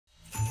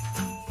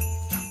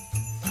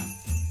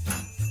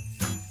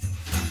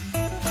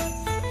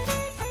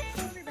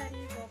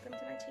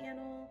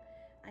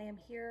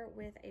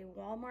with a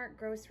Walmart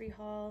grocery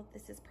haul.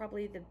 This is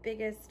probably the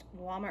biggest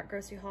Walmart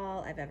grocery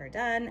haul I've ever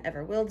done,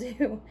 ever will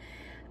do.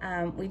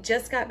 We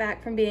just got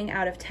back from being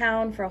out of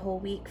town for a whole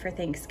week for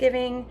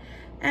Thanksgiving,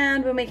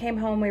 and when we came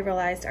home we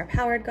realized our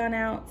power had gone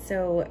out,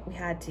 so we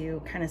had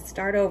to kind of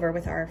start over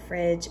with our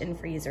fridge and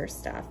freezer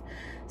stuff.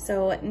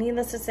 So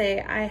needless to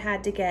say, I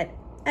had to get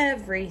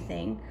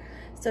everything.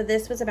 So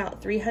this was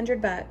about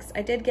 300 bucks.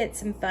 I did get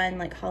some fun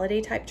like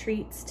holiday type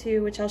treats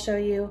too, which I'll show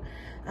you.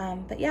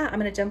 But yeah, I'm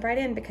gonna jump right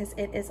in because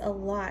it is a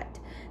lot.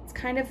 It's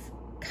kind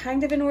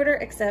of in order,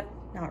 except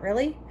not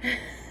really.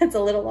 It's a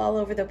little all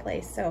over the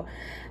place. So,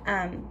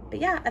 but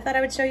yeah, I thought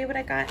I would show you what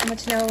I got and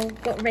let you know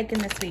what we're making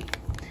this week.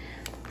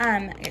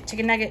 I got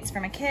chicken nuggets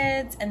for my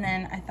kids, and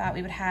then I thought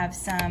we would have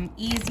some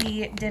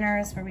easy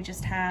dinners where we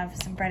just have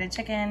some breaded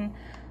chicken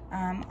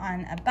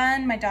on a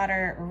bun. My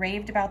daughter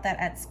raved about that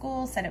at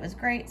school, said it was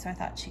great, so I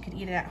thought she could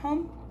eat it at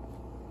home.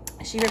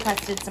 She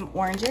requested some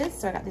oranges,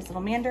 so I got these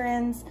little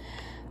mandarins.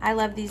 I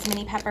love these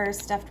mini peppers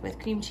stuffed with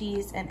cream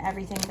cheese and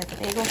everything but the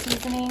bagel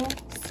seasoning.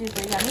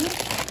 Super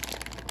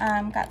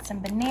yummy. Got some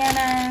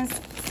bananas,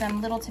 some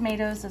little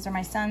tomatoes. Those are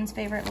my son's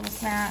favorite little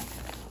snack.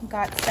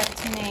 Got set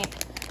to make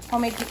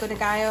homemade pico de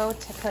gallo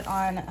to put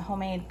on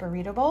homemade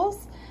burrito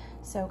bowls.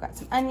 So got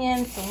some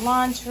onions,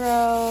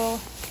 cilantro,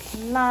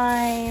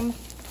 lime,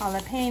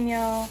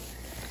 jalapeno,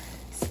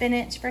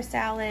 spinach for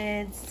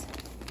salads,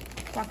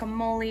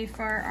 guacamole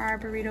for our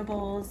burrito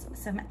bowls,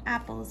 some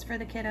apples for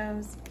the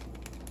kiddos,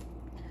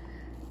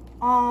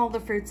 all the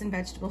fruits and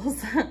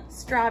vegetables,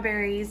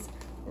 strawberries,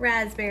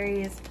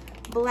 raspberries,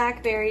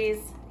 blackberries,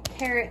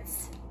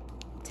 carrots,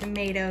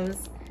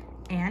 tomatoes,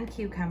 and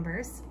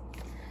cucumbers.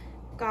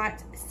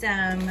 Got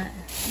some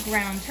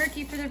ground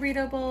turkey for the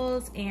burrito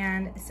bowls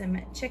and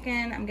some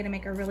chicken. I'm gonna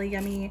make a really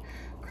yummy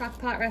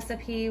Crockpot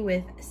recipe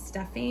with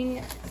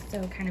stuffing,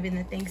 so kind of in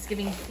the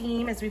Thanksgiving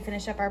theme as we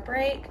finish up our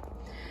break.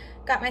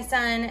 Got my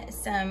son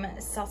some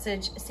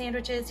sausage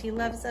sandwiches, he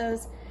loves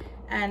those,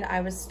 and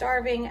I was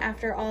starving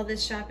after all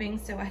this shopping,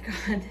 so I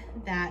got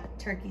that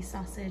turkey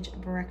sausage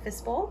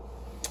breakfast bowl.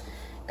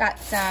 Got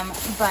some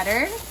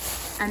butter,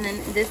 and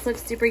then this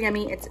looks super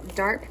yummy. It's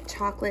dark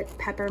chocolate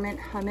peppermint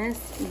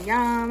hummus.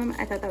 Yum.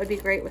 I thought that would be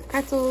great with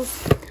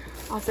pretzels.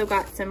 Also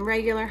got some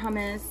regular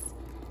hummus,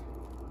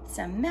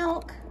 some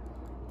milk.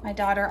 My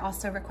daughter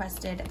also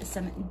requested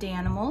some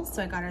Danimals,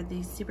 so I got her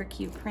these super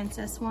cute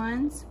princess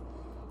ones.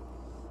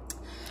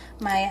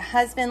 My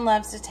husband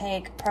loves to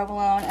take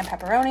provolone and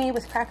pepperoni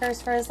with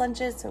crackers for his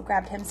lunches, so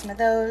grabbed him some of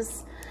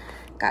those.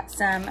 Got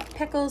some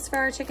pickles for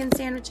our chicken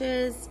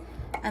sandwiches,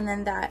 and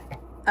then that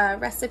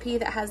recipe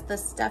that has the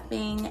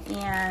stuffing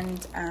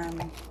and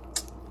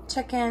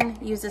chicken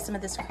uses some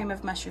of this cream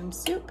of mushroom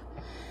soup.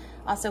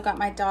 Also got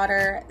my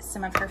daughter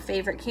some of her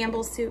favorite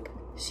Campbell's soup.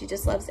 She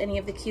just loves any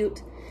of the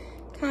cute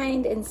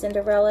kind, and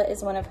Cinderella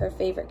is one of her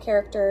favorite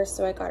characters,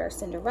 so I got her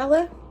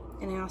Cinderella,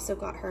 and I also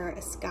got her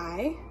a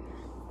Sky.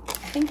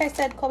 I think I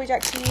said Colby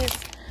Jack cheese,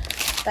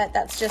 but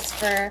that's just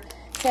for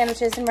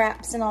sandwiches and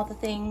wraps and all the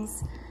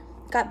things.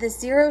 Got this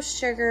zero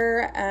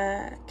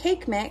sugar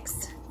cake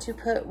mix to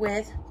put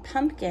with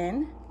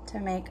pumpkin to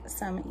make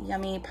some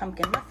yummy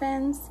pumpkin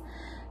muffins.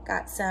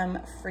 Got some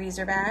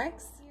freezer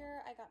bags.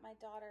 Here I got my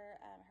daughter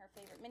her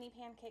favorite mini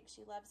pancakes.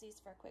 She loves these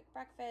for a quick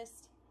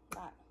breakfast.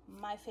 Got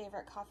my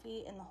favorite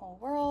coffee in the whole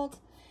world.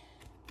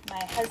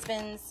 My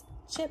husband's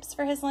chips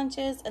for his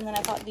lunches, and then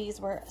I thought these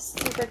were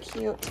super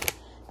cute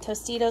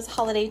Tostitos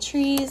holiday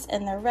trees,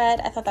 and they're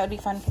red. I thought that would be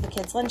fun for the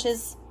kids'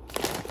 lunches.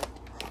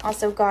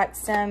 Also got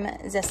some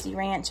Zesty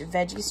Ranch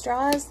veggie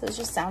straws. Those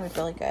just sounded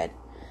really good.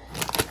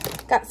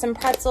 Got some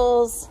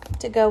pretzels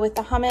to go with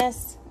the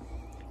hummus.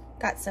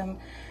 Got some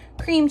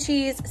cream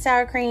cheese,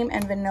 sour cream,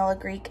 and vanilla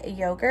Greek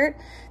yogurt.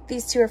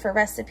 These two are for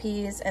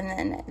recipes, and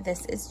then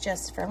this is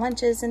just for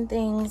lunches and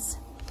things.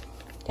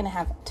 Gonna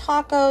have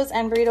tacos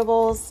and burrito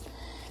bowls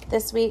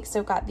this week,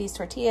 so got these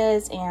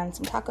tortillas and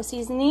some taco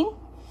seasoning.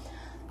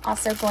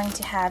 Also going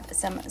to have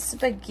some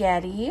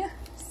spaghetti.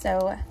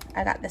 So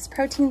I got this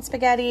protein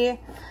spaghetti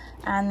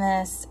and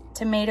this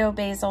tomato,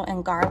 basil,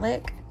 and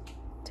garlic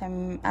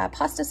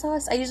pasta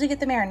sauce. I usually get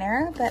the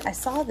marinara, but I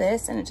saw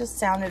this and it just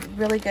sounded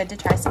really good to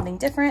try something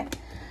different.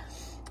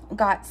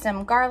 Got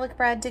some garlic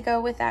bread to go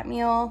with that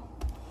meal.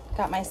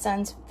 Got my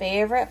son's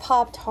favorite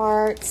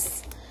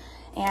Pop-Tarts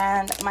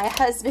and my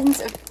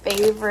husband's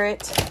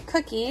favorite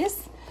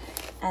cookies.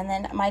 And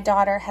then my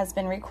daughter has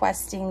been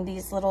requesting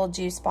these little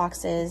juice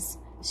boxes.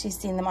 She's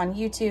seen them on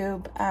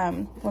YouTube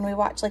when we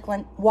watch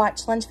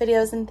lunch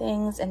videos and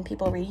things, and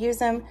people reuse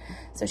them.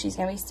 So she's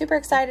gonna be super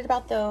excited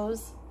about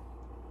those.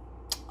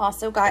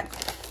 Also got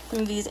some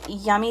of these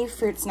yummy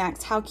fruit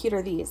snacks. How cute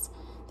are these?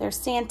 They're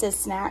Santa's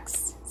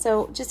snacks,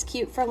 so just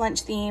cute for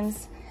lunch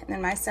themes. And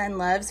then my son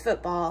loves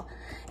football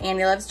and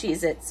he loves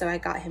Cheez-Its, so I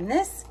got him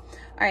this.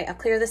 All right, I'll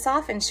clear this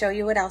off and show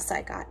you what else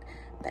I got.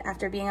 But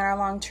after being on our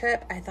long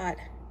trip, I thought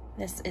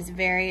this is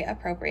very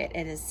appropriate.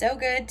 It is so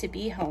good to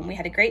be home. We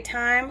had a great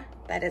time,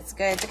 but it's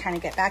good to kind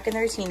of get back in the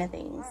routine of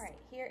things. All right,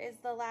 here is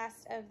the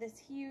last of this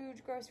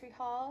huge grocery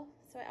haul.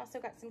 So I also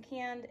got some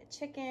canned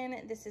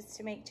chicken. This is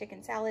to make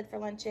chicken salad for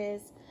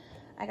lunches.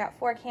 I got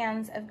 4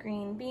 cans of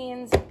green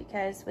beans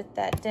because with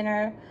that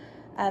dinner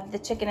of the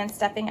chicken and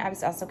stuffing, I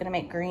was also gonna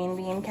make green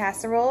bean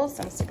casseroles.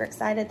 I'm super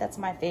excited. That's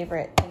my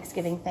favorite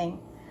Thanksgiving thing.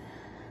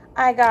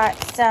 I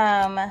got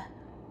some,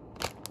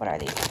 what are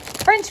these?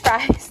 French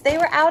fries. They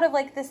were out of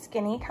like the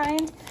skinny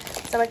kind.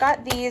 So I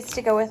got these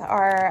to go with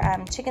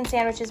our chicken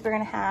sandwiches we're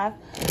gonna have.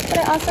 But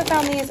I also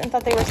found these and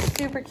thought they were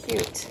super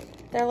cute.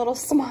 They're little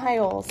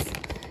smiles.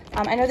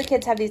 I know the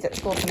kids have these at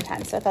school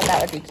sometimes, so I thought that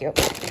would be cute.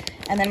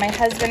 And then my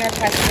husband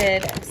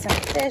requested some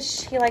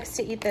fish. He likes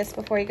to eat this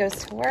before he goes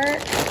to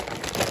work.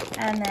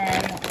 And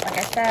then, like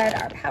I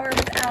said, our power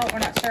was out. We're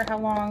not sure how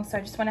long, so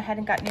I just went ahead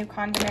and got new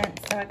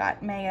condiments. So I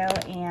got mayo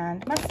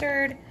and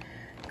mustard.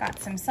 Got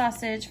some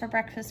sausage for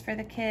breakfast for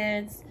the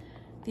kids.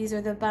 These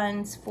are the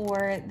buns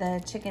for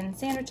the chicken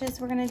sandwiches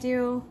we're gonna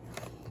do.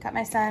 Got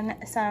my son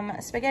some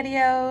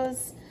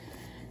SpaghettiOs.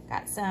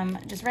 Got some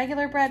just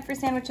regular bread for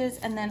sandwiches.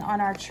 And then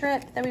on our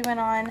trip that we went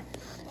on,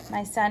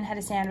 my son had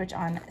a sandwich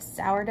on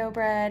sourdough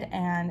bread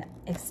and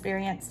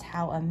experienced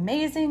how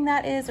amazing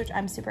that is, which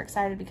I'm super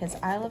excited because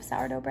I love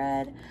sourdough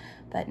bread,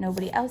 but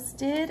nobody else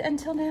did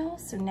until now.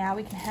 So now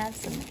we can have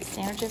some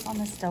sandwiches on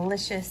this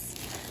delicious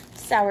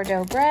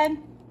sourdough bread.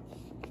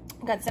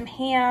 Got some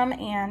ham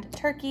and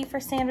turkey for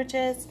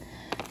sandwiches.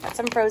 Got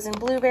some frozen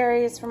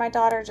blueberries for my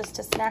daughter just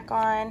to snack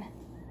on.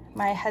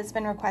 My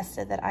husband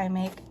requested that I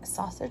make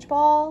sausage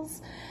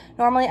balls.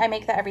 Normally I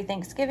make that every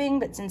Thanksgiving,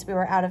 but since we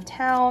were out of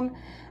town,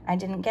 I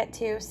didn't get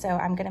to, so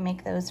I'm gonna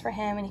make those for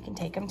him and he can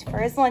take them for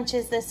his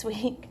lunches this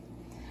week.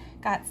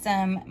 Got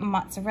some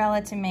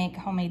mozzarella to make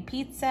homemade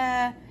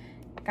pizza.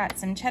 Got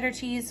some cheddar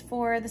cheese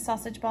for the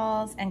sausage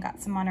balls and got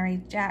some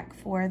Monterey Jack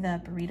for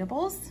the burrito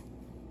bowls.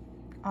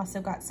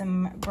 Also got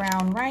some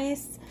brown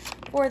rice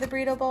for the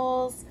burrito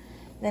bowls.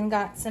 Then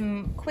got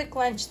some quick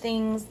lunch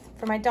things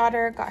for my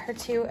daughter. Got her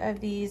 2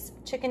 of these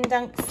chicken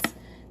dunks.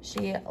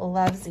 She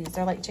loves these.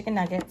 They're like chicken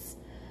nuggets.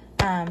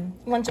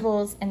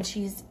 Lunchables, and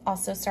she's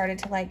also started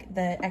to like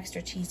the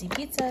extra cheesy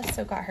pizza,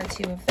 so got her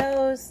 2 of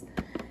those.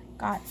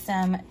 Got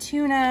some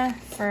tuna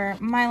for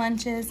my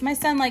lunches. My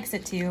son likes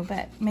it too,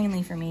 but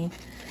mainly for me.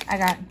 I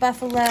got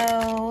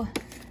buffalo,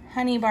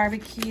 honey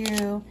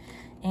barbecue,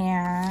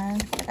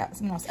 and I got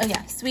something else. Oh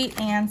yeah, sweet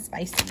and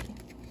spicy.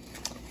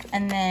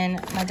 And then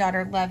my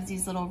daughter loves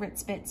these little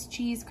Ritz Bits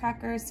cheese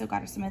crackers, so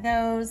got her some of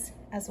those,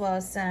 as well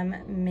as some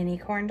mini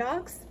corn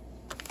dogs.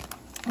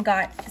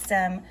 Got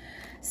some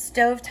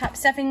stovetop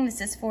stuffing. This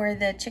is for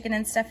the chicken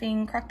and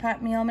stuffing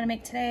crockpot meal I'm gonna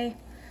make today.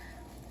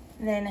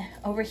 Then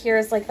over here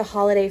is like the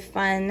holiday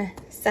fun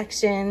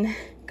section.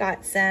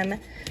 Got some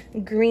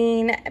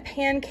green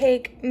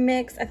pancake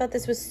mix. I thought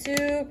this was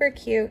super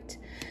cute.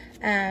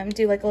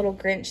 Do like a little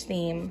Grinch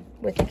theme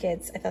with the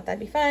kids. I thought that'd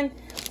be fun.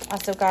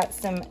 Also got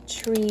some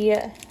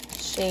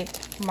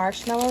tree-shaped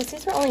marshmallows.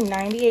 These were only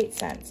 98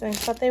 cents. I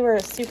thought they were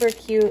a super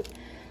cute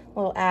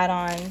little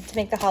add-on to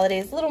make the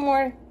holidays a little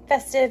more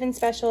festive and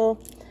special.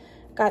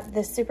 Got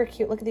this super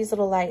cute, look at these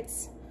little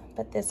lights,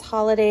 but this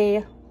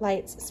holiday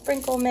lights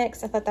sprinkle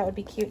mix. I thought that would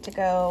be cute to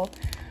go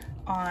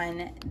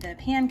on the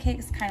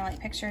pancakes, kind of like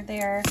pictured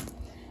there.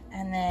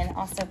 And then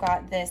also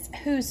got this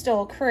Who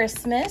Stole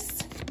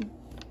Christmas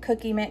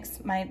cookie mix.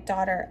 My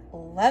daughter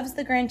loves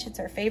the Grinch. It's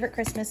her favorite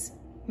Christmas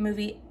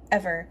movie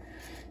ever.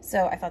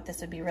 So I thought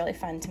this would be really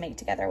fun to make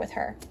together with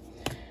her.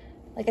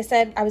 Like I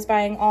said, I was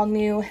buying all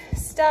new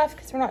stuff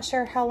because we're not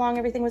sure how long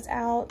everything was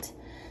out.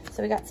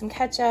 So we got some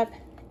ketchup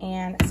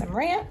and some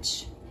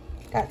ranch.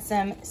 Got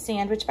some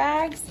sandwich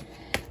bags.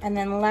 And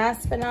then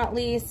last but not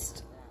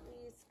least,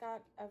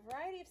 got a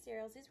variety of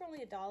cereals. These were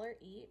only $1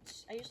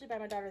 each. I usually buy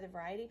my daughter the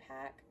variety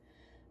pack.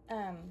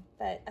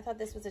 But I thought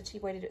this was a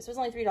cheap way to do it. So it was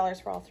only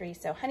 $3 for all 3.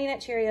 So Honey Nut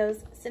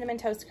Cheerios, Cinnamon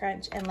Toast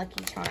Crunch, and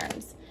Lucky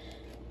Charms.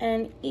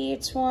 And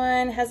each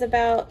one has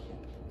about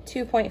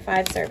 2.5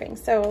 servings.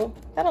 So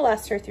that'll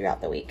last her throughout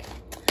the week.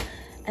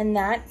 And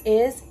that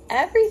is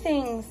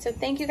everything. So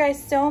thank you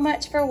guys so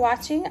much for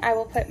watching. I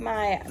will put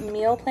my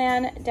meal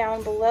plan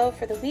down below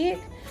for the week.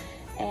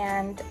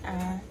 And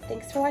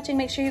thanks for watching.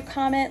 Make sure you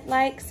comment,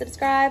 like,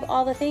 subscribe,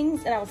 all the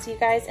things. And I will see you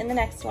guys in the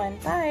next one.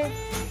 Bye.